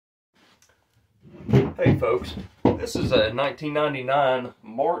Hey folks, this is a 1999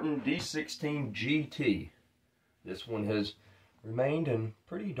 Martin D-16GT. This one has remained in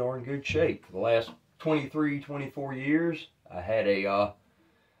pretty darn good shape for the last 24 years. I had a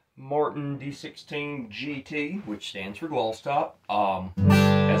Martin D-16GT, which stands for gloss top.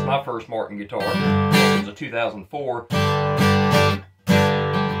 That's my first Martin guitar. It was a 2004.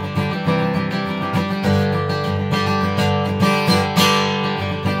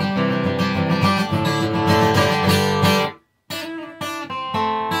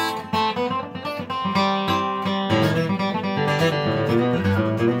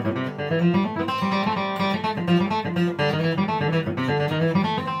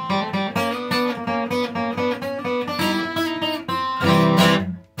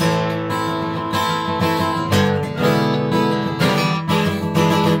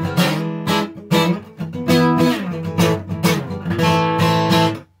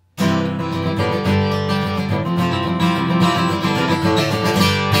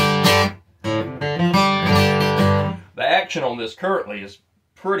 On this currently is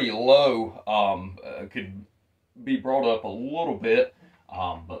pretty low. Could be brought up a little bit,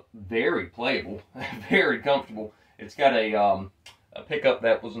 but very playable, very comfortable. It's got a pickup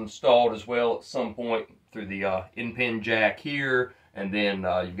that was installed as well at some point through the in-pin jack here, and then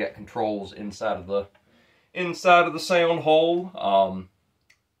you've got controls inside of the sound hole.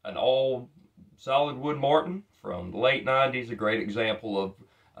 An all solid wood Martin from the late 90s, a great example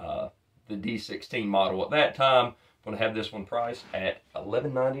of the D16 model at that time. I'm going to have this one priced at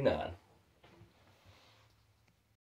 $11.99.